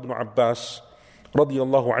Abdullah ibn Abbas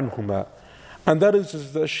radiyallahu anhuma, and that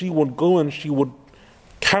is that she would go and she would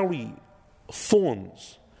carry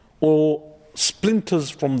thorns or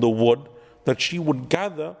splinters from the wood that she would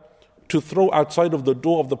gather to throw outside of the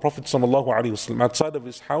door of the Prophet sallallahu alaihi wasallam, outside of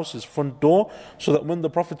his house, his front door, so that when the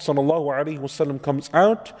Prophet sallallahu alaihi wasallam comes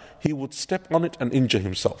out, he would step on it and injure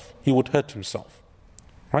himself. He would hurt himself.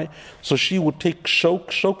 Right? So she would take shok.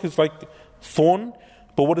 Shok is like thorn,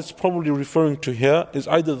 but what it's probably referring to here is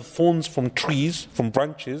either the thorns from trees, from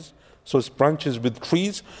branches, so it's branches with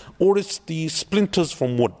trees, or it's the splinters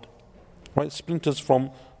from wood, right? Splinters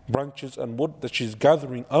from branches and wood that she's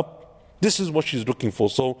gathering up. This is what she's looking for.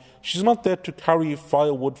 So she's not there to carry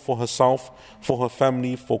firewood for herself, for her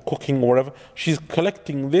family, for cooking or whatever. She's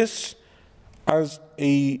collecting this as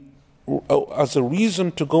a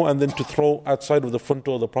reason to go and then to throw outside of the front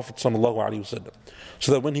door of the Prophet ﷺ.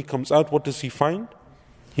 So that when he comes out, what does he find?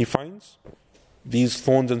 He finds these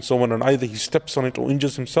thorns and so on, and either he steps on it or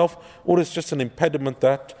injures himself, or it's just an impediment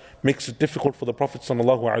that makes it difficult for the Prophet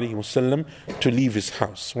ﷺ to leave his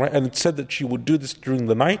house. Right? And it said that she would do this during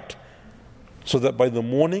the night, so that by the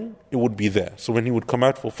morning it would be there. So when he would come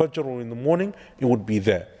out for Fajr or in the morning, it would be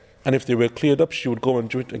there. and if they were cleared up, she would go and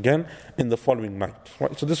do it again in the following night.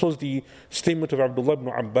 Right? So this was the statement of Abdullah ibn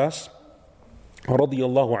Abbas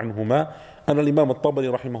radiyallahu anhuma, and Imam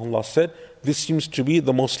al-Tabari rahimahullah said, this seems to be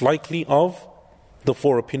the most likely of the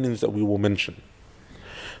four opinions that we will mention.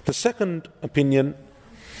 The second opinion,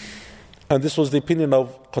 and this was the opinion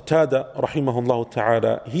of Qatada rahimahullah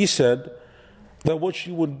ta'ala, he said that what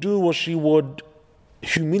she would do was she would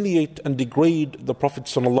humiliate and degrade the Prophet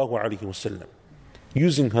sallallahu alaihi wasallam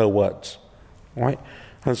using her words, right?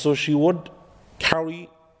 And so she would carry,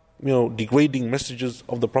 degrading messages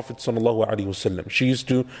of the Prophet sallallahu alaihi wasallam. She used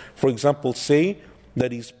to, for example, say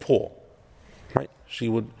that he's poor, right?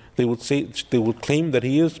 They would claim that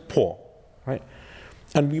he is poor, right?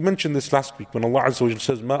 And we mentioned this last week when Allah Azza wa Jalla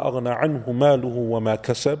says, "Ma aghna anhu maluhu wa ma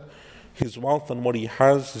kasab." His wealth and what he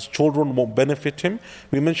has, his children won't benefit him.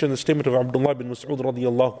 We mentioned the statement of Abdullah bin Mas'ud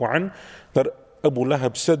radiyallahu anh, that Abu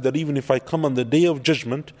Lahab said that even if I come on the day of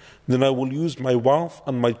judgment, then I will use my wealth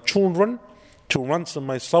and my children to ransom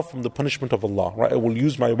myself from the punishment of Allah. Right? I will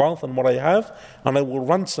use my wealth and what I have, and I will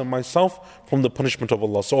ransom myself from the punishment of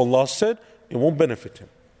Allah. So Allah said, it won't benefit him.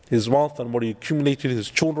 His wealth and what he accumulated, his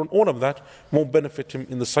children, all of that won't benefit him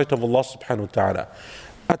in the sight of Allah subhanahu wa ta'ala.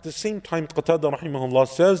 At the same time, Qatada rahimahullah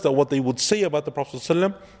says that what they would say about the Prophet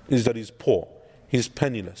ﷺ is that he's poor, he's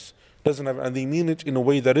penniless, doesn't have, and they mean it in a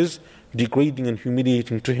way that is degrading and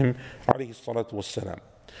humiliating to him, alayhi salatu wassalam.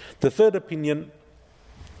 The third opinion,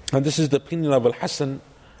 and this is the opinion of Al-Hasan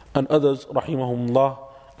and others, rahimahumullah,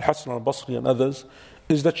 Al-Hasan al-Basri and others,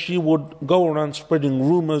 is that she would go around spreading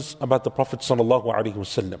rumors about the Prophet sallallahu alaihi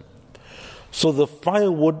wasallam. So the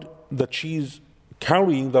firewood that she's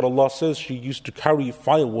carrying, that Allah says she used to carry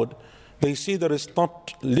firewood, they say that it's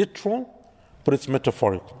not literal, but it's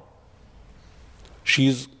metaphorical.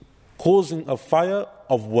 She's causing a fire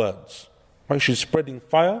of words. Right? She's spreading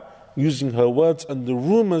fire using her words and the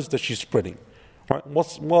rumors that she's spreading. Right?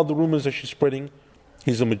 What are the rumors that she's spreading?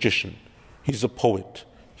 He's a magician. He's a poet.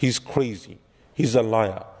 He's crazy. He's a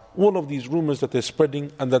liar. All of these rumors that they're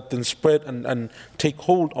spreading and that then spread and take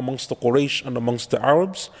hold amongst the Quraysh and amongst the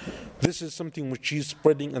Arabs, this is something which she's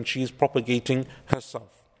spreading and she's propagating herself.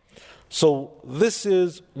 So this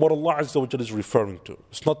is what Allah Azza wa Jalla is referring to.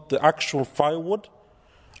 It's not the actual firewood,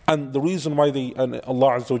 and the reason why and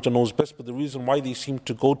Allah Azza wa Jalla knows best, but the reason why they seem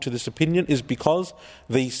to go to this opinion is because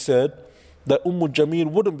they said that Jamil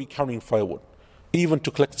wouldn't be carrying firewood, even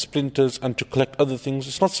to collect splinters and to collect other things.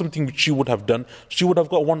 It's not something which she would have done. She would have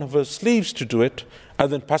got one of her slaves to do it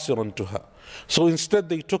and then pass it on to her. So instead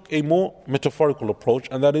they took a more metaphorical approach,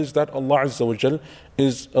 and that is that Allah Azza wa Jal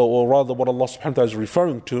is, or rather what Allah subhanahu wa ta'ala is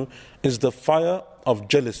referring to, is the fire of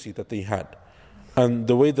jealousy that they had. And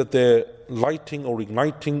the way that they're lighting or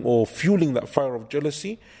igniting or fueling that fire of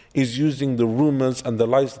jealousy is using the rumors and the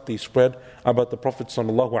lies that they spread about the Prophet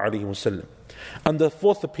sallallahu alaihi wasallam. And the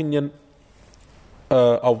fourth opinion,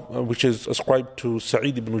 which is ascribed to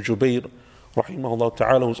Sa'id ibn Jubayr rahimahullah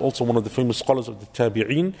ta'ala, who is also one of the famous scholars of the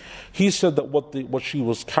Tabi'een, he said that what she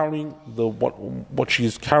was carrying, what she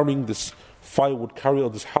is carrying, this firewood carrier, or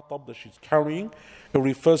this hatab that she's carrying, it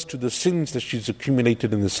refers to the sins that she's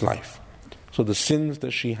accumulated in this life. So the sins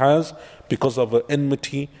that she has because of her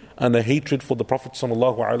enmity and a hatred for the Prophet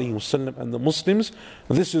sallallahu alaihi wasallam and the Muslims,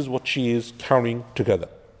 this is what she is carrying together,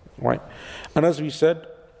 right? And as we said,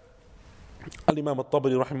 Al-Imam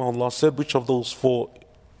al-Tabari rahimahullah said, which of those four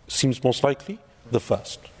seems most likely? The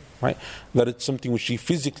first, right? That it's something which she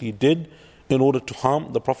physically did in order to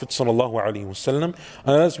harm the Prophet sallallahu alaihi wasallam.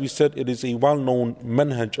 And as we said, it is a well-known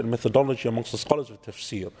manhaj and methodology amongst the scholars of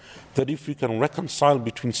tafsir, that if you can reconcile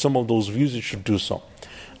between some of those views, you should do so.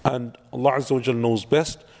 And Allah Azza wa Jalla knows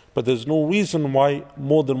best, but there's no reason why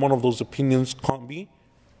more than one of those opinions can't be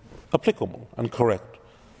applicable and correct.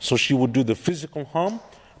 So she would do the physical harm,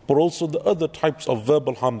 but also the other types of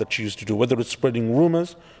verbal harm that she used to do, whether it's spreading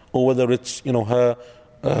rumors or whether it's her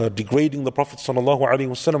degrading the Prophet sallallahu alaihi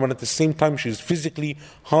wasallam, and at the same time she's physically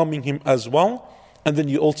harming him as well. And then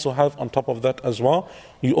you also have, on top of that as well,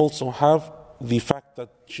 you also have the fact that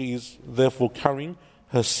she is therefore carrying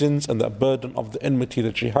her sins and the burden of the enmity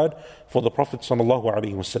that she had for the Prophet sallallahu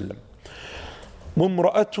alaihi wasallam.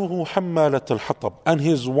 وَامْرَأَتُهُ حَمَّالَةَ الْحَطَبِ, and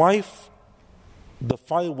his wife, the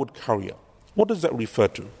firewood carrier. What does that refer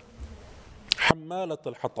to? حَمَّالَةَ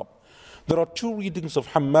الْحَطَبِ. There are two readings of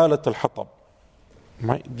حَمَّالَةَ الْحَطَبِ.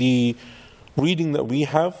 Right? The reading that we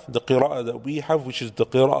have, the qira'ah that we have, which is the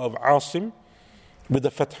qira'ah of Asim with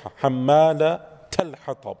the fatha, حَمَّالَةَ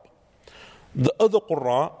الْحَطَبِ. The other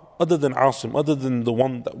qurra, other than Asim, other than the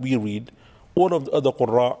one that we read, all of the other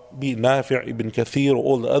qurra, be Nafi', Ibn Kathir, or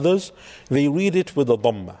all the others, they read it with a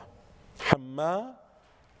dhamma. حَمَّالَةُ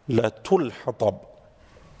الْحَطَبِ.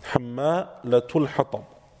 Hammalatul Hatab.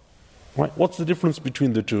 Right? What's the difference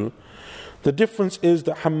between the two? The difference is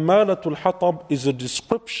that Hammalatul Hatab is a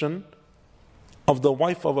description of the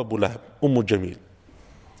wife of Abu Lahab, Jamil.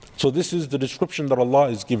 So this is the description that Allah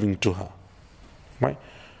is giving to her. Right?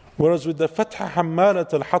 Whereas with the Fatha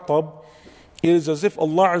Hammalat al-Hatab, it is as if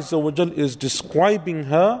Allah Azza wa Jal is describing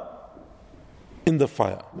her in the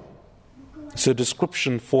fire. It's a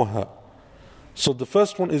description for her. So the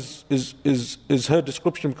first one is her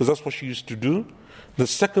description because that's what she used to do. The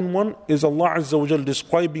second one is Allah Azza wa Jal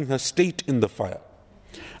describing her state in the fire.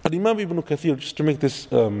 Al-Imam Ibn Kathir, just to make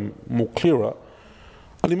this more clearer,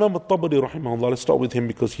 Al-Imam Al-Tabari rahimahullah, let's start with him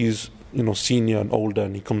because he's senior and older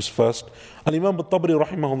and he comes first. Al-Imam Al-Tabari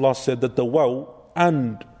rahimahullah said that the waw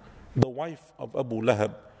and the wife of Abu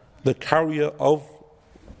Lahab, the carrier of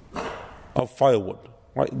firewood.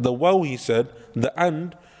 Right? The waw, he said, the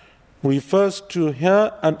and refers to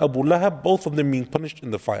her and Abu Lahab, both of them being punished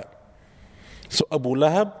in the fire. So Abu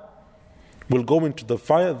Lahab will go into the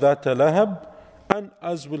fire, Dhata Lahab, and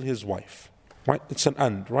as will his wife. Right? It's an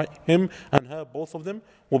and, right? Him and her, both of them,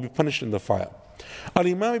 will be punished in the fire.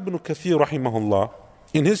 Al-Imam Ibn Kathir rahimahullah,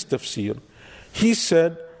 in his tafsir, he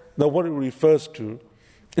said that what it refers to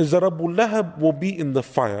is that Abu Lahab will be in the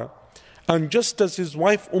fire, and just as his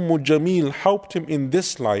wife Jamil helped him in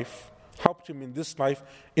this life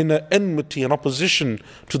in an enmity and opposition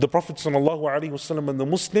to the Prophet ﷺ and the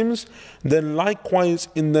Muslims, then likewise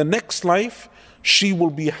in the next life she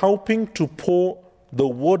will be helping to pour the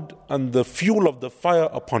wood and the fuel of the fire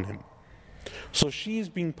upon him. So she is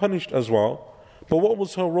being punished as well. But what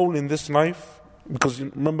was her role in this life? Because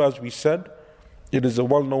remember, as we said, it is a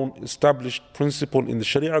well-known established principle in the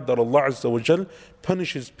Sharia that Allah Azza wa Jal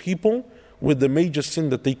punishes people with the major sin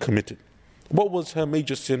that they committed. What was her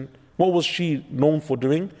major sin? What was she known for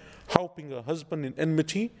doing? Helping her husband in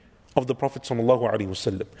enmity of the Prophet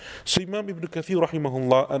ﷺ. So Imam Ibn Kathir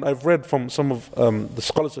rahimahullah, and I've read from some of the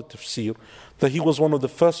scholars of tafsir, that he was one of the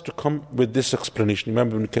first to come with this explanation, Imam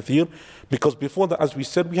Ibn Kathir, because before that, as we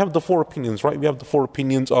said, we have the four opinions, right? We have the four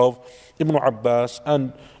opinions of Ibn Abbas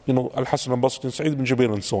and Al-Hasan al-Basri and Sa'id ibn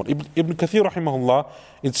Jubair and so on. Ibn Kathir rahimahullah,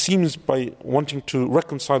 it seems by wanting to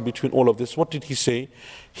reconcile between all of this, what did he say?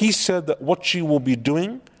 He said that what she will be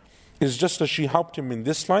doing is just as she helped him in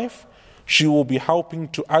this life, she will be helping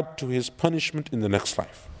to add to his punishment in the next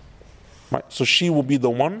life. Right? So she will be the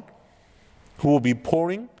one who will be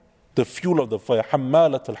pouring the fuel of the fire.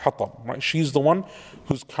 Hammalat al-Hatab. Right? She's the one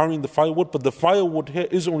who's carrying the firewood, but the firewood here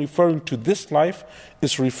isn't referring to this life,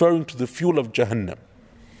 it's referring to the fuel of Jahannam.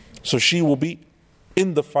 So she will be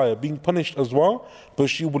in the fire, being punished as well, but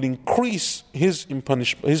she will increase his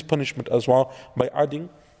punishment as well by adding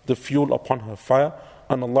the fuel upon her fire,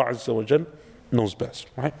 and Allah Azza wa Jal knows best,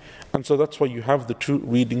 right? And so that's why you have the two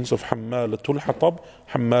readings of Hammalatul Hatab,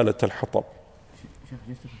 Hammalat al-Hatab.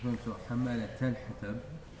 Just to confirm, so Hammalat al-Hatab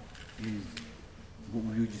is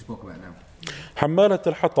what we just spoke about now. Hammalat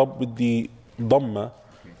al-Hatab with the Dhamma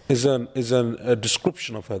is a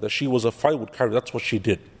description of her, that she was a firewood carrier, that's what she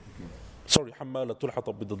did. Sorry, Hammalatul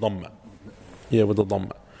Hatab with the Dhamma. Yeah, with the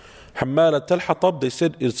Dhamma. Hammalat al-Hatab, they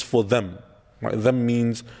said, is for them. Right? Them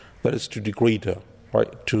means that it's to degrade her,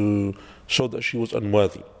 right? To show that she was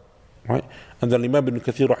unworthy, right? And then Imam Ibn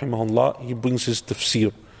Kathir rahimahullah, he brings his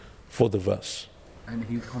tafsir for the verse. And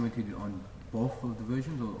he commented on both of the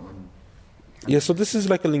versions or on... Yeah, so this is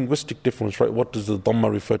like a linguistic difference, right? What does the Dhamma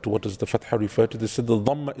refer to? What does the Fatha refer to? They said the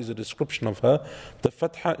Dhamma is a description of her. The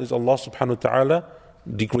Fatha is Allah subhanahu wa ta'ala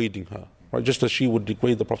degrading her, right? Just as she would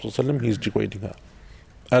degrade the Prophet ﷺ, he's degrading her.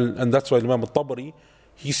 And that's why Imam al-Tabari,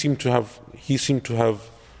 he seems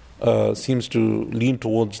to lean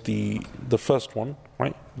towards the first one,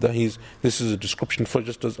 right? That this is a description for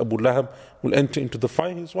just as Abu Lahab will enter into the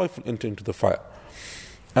fire, his wife will enter into the fire.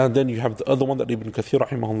 And then you have the other one that Ibn Kathir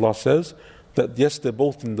rahimahullah says that yes, they're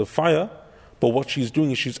both in the fire, but what she's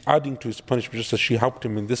doing is she's adding to his punishment. Just as she helped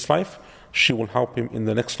him in this life, she will help him in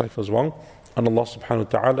the next life as well. And Allah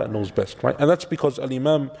subhanahu wa ta'ala knows best, right? And that's because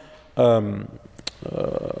Al-Imam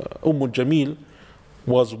Jamil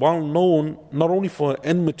was well known not only for her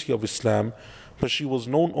enmity of Islam, but she was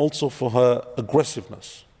known also for her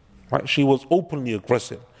aggressiveness. Right? She was openly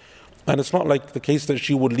aggressive. And it's not like the case that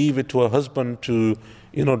she would leave it to her husband to,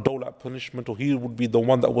 dole out punishment, or he would be the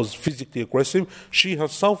one that was physically aggressive. She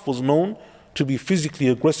herself was known to be physically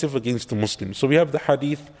aggressive against the Muslims. So we have the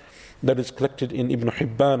hadith that is collected in Ibn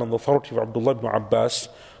Hibban on the authority of Abdullah ibn Abbas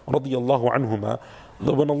radiyallahu anhuma,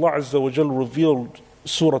 that when Allah Azza wa Jal revealed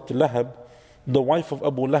Surah Lahab, the wife of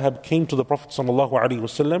Abu Lahab came to the Prophet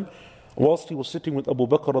ﷺ whilst he was sitting with Abu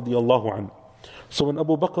Bakr radiyallahu anhu. So when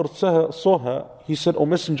Abu Bakr saw her, he said, O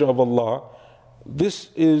Messenger of Allah, this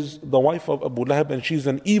is the wife of Abu Lahab, and she's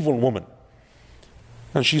an evil woman.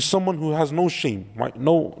 And she's someone who has no shame, right?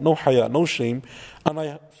 No haya, no shame. And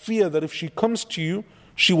I fear that if she comes to you,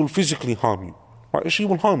 she will physically harm you. Right? She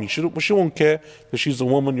will harm you. She won't care that she's a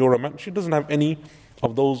woman, you're a man. She doesn't have any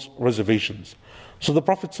of those reservations. So the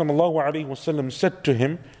Prophet ﷺ said to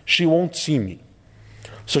him, she won't see me.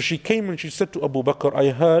 So she came and she said to Abu Bakr, I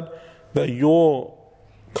heard that your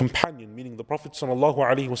companion, meaning the Prophet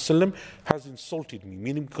ﷺ, has insulted me,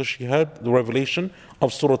 meaning because she heard the revelation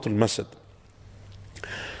of Surah Al-Masad.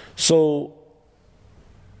 So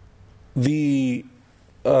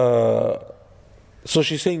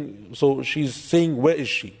she's saying, where is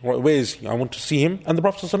she? Where is he? I want to see him. And the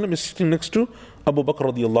Prophet ﷺ is sitting next to Abu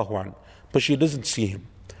Bakr radiallahu anhu, but she doesn't see him.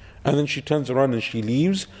 And then she turns around and she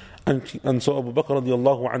leaves. And so Abu Bakr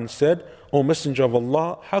radiallahu anhu said, O Messenger of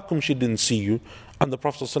Allah, how come she didn't see you? And the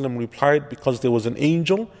Prophet ﷺ replied, because there was an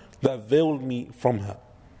angel that veiled me from her.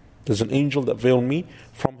 There's an angel that veiled me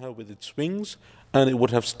from her with its wings, and it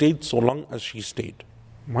would have stayed so long as she stayed.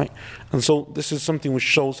 Right? And so this is something which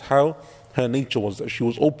shows how her nature was, that she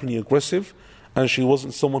was openly aggressive, and she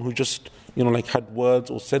wasn't someone who just had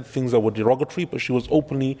words or said things that were derogatory, but she was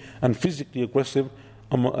openly and physically aggressive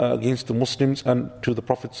against the Muslims and to the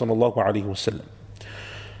Prophet ﷺ.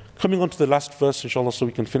 Coming on to the last verse, inshallah, so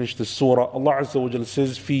we can finish this surah, Allah Azza wa Jal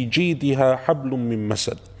says, فِي جِيدِهَا حَبْلٌ مِّن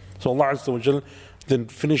مَسَدٍ. So Allah Azza wa Jal then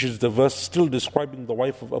finishes the verse still describing the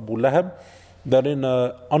wife of Abu Lahab, that in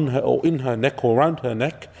her neck or around her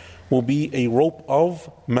neck will be a rope of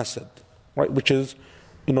masad, right? Which is,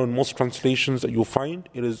 in most translations that you'll find,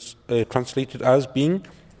 it is translated as being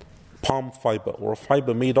palm fiber, or a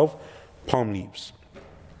fiber made of palm leaves.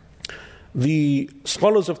 The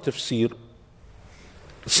scholars of tafsir,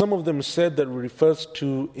 some of them said that it refers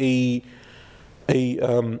to a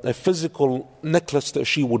physical necklace that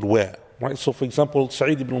she would wear, right? So for example,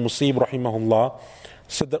 Sa'id ibn Musayyib rahimahullah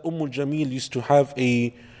said that Jamil used to have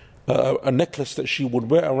a necklace that she would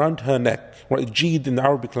wear around her neck, right? Jeed in the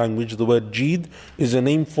Arabic language, the word jeed is a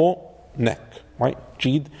name for neck, right?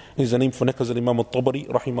 Jeed is a name for neck, as Imam al-Tabari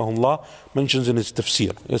rahimahullah mentions in his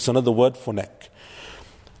tafsir. It's another word for neck.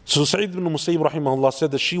 So Sa'id ibn Musayyib rahimahullah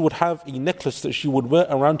said that she would have a necklace that she would wear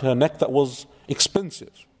around her neck that was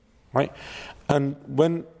expensive, right? And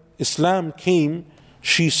when Islam came,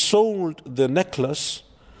 she sold the necklace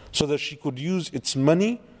so that she could use its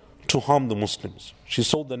money to harm the Muslims. She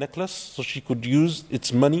sold the necklace so she could use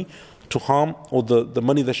its money to harm, or the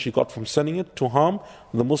money that she got from selling it, to harm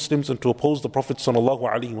the Muslims and to oppose the Prophet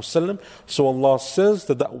ﷺ. So Allah says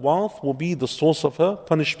that wealth will be the source of her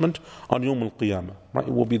punishment on Yawm al-Qiyamah. Right?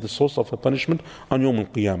 It will be the source of her punishment on Yawm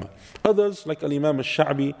al-Qiyamah. Others, like Al-Imam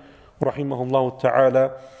al-Sha'bi, rahimahullah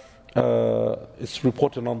ta'ala, it's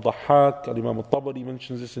reported on Dhahak. Al-Imam al-Tabari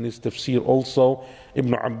mentions this in his tafsir also.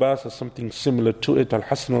 Ibn Abbas has something similar to it.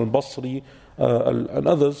 Al-Hasan al-Basri and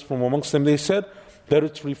others from amongst them, they said that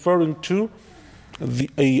it's referring to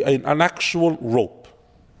an actual rope.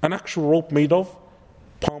 An actual rope made of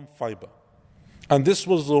palm fiber. And this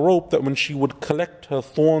was the rope that when she would collect her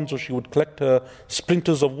thorns or she would collect her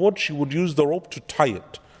splinters of wood, she would use the rope to tie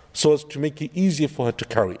it so as to make it easier for her to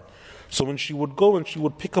carry. So when she would go and she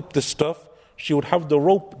would pick up this stuff, she would have the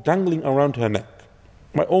rope dangling around her neck.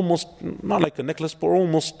 Almost, not like a necklace, but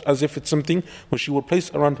almost as if it's something which she would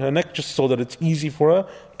place around her neck just so that it's easy for her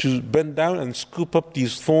to bend down and scoop up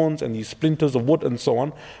these thorns and these splinters of wood and so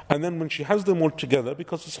on. And then when she has them all together,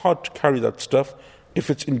 because it's hard to carry that stuff if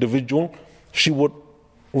it's individual, she would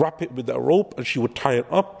wrap it with that rope and she would tie it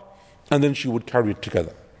up and then she would carry it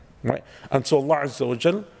together. Right? And so Allah Azza wa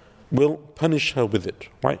Jal will punish her with it.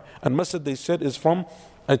 Right? And masad, they said, is from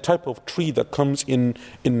a type of tree that comes in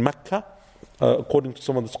Mecca. According to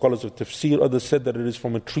some of the scholars of tafsir, others said that it is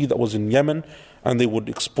from a tree that was in Yemen, and they would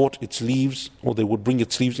export its leaves, or they would bring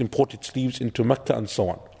its leaves, import its leaves into Mecca and so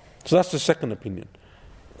on. So that's the second opinion.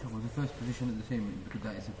 Was the first position is the same, because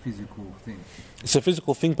that is a physical thing? It's a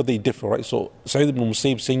physical thing, but they differ, right? So Sa'id ibn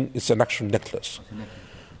Musayyib saying it's an actual necklace.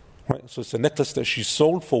 Right? So it's a necklace that she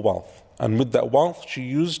sold for wealth, and with that wealth she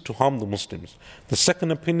used to harm the Muslims. The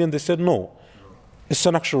second opinion, they said no, it's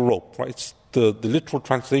an actual rope, right? It's the literal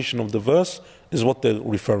translation of the verse is what they're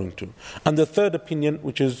referring to. And the third opinion,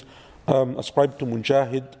 which is ascribed to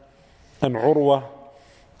Mujahid and Urwa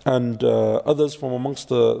and others from amongst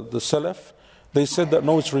the Salaf, they said that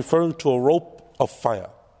no, it's referring to a rope of fire,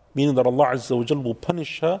 meaning that Allah Azza wa Jal will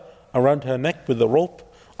punish her around her neck with a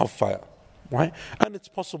rope of fire. Right? And it's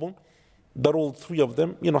possible that all three of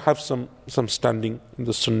them, have some standing in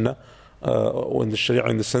the Sunnah or in the Sharia,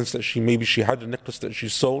 in the sense that she had a necklace that she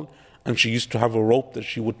sold, and she used to have a rope that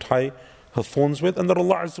she would tie her thorns with, and that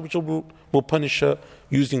Allah Azza wa Jal will punish her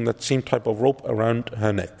using that same type of rope around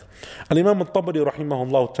her neck. And Imam al-Tabari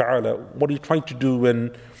rahimahullah ta'ala, what he tried to do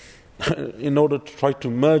in order to try to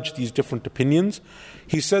merge these different opinions,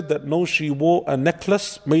 he said that no, she wore a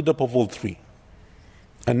necklace made up of all three.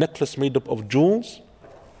 A necklace made up of jewels,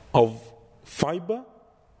 of fiber,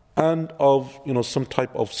 and of some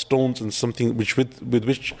type of stones and something with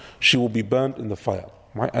which she will be burned in the fire.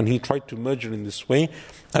 Right? And he tried to merge it in this way,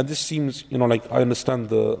 and this seems, like I understand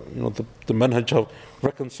the manhaj of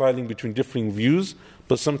reconciling between differing views,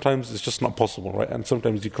 but sometimes it's just not possible, right? And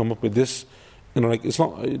sometimes you come up with this,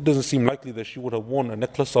 it doesn't seem likely that she would have worn a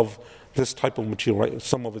necklace of this type of material, right?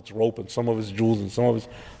 Some of it's rope and some of it's jewels and some of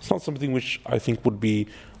it's not something which I think would be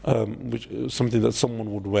something that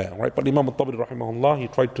someone would wear, right? But Imam al-Tabari rahimahullah, he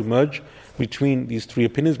tried to merge between these three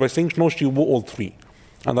opinions by saying, no, she wore all three.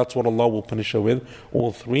 And that's what Allah will punish her with,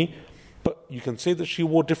 all three. But you can say that she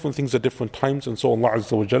wore different things at different times, and so Allah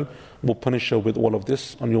Azza wa Jal will punish her with all of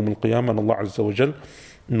this on Yawm al-Qiyamah, and Allah Azza wa Jal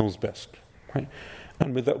knows best. Right?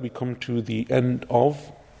 And with that we come to the end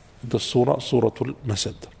of the surah, Suratul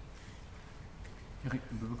Masad. Okay,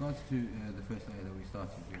 with regards to the first ayah that we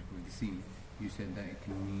started with the scene, you said that it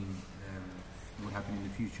can mean it will happen in the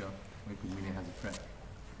future, or it could mean it has a threat.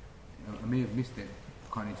 I may have missed it.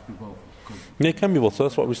 Can't it be both? Yeah, it can be both. So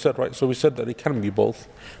that's what we said, right? So we said that it can be both.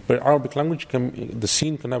 But in Arabic language, the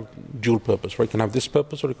scene can have dual purpose, right? It can have this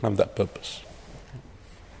purpose or it can have that purpose.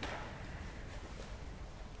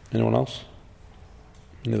 Anyone else?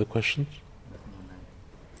 Any other questions?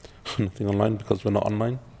 Nothing online because we're not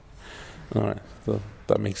online. All right, so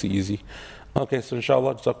that makes it easy. Okay, so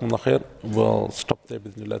inshallah, jazakumullah khair. We'll stop there,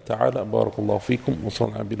 bismillah ta'ala. Barakallahu feekum. Wa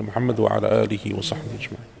sallallahu ala Muhammad wa ala alihi wa sahbihi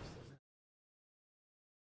ajma'in.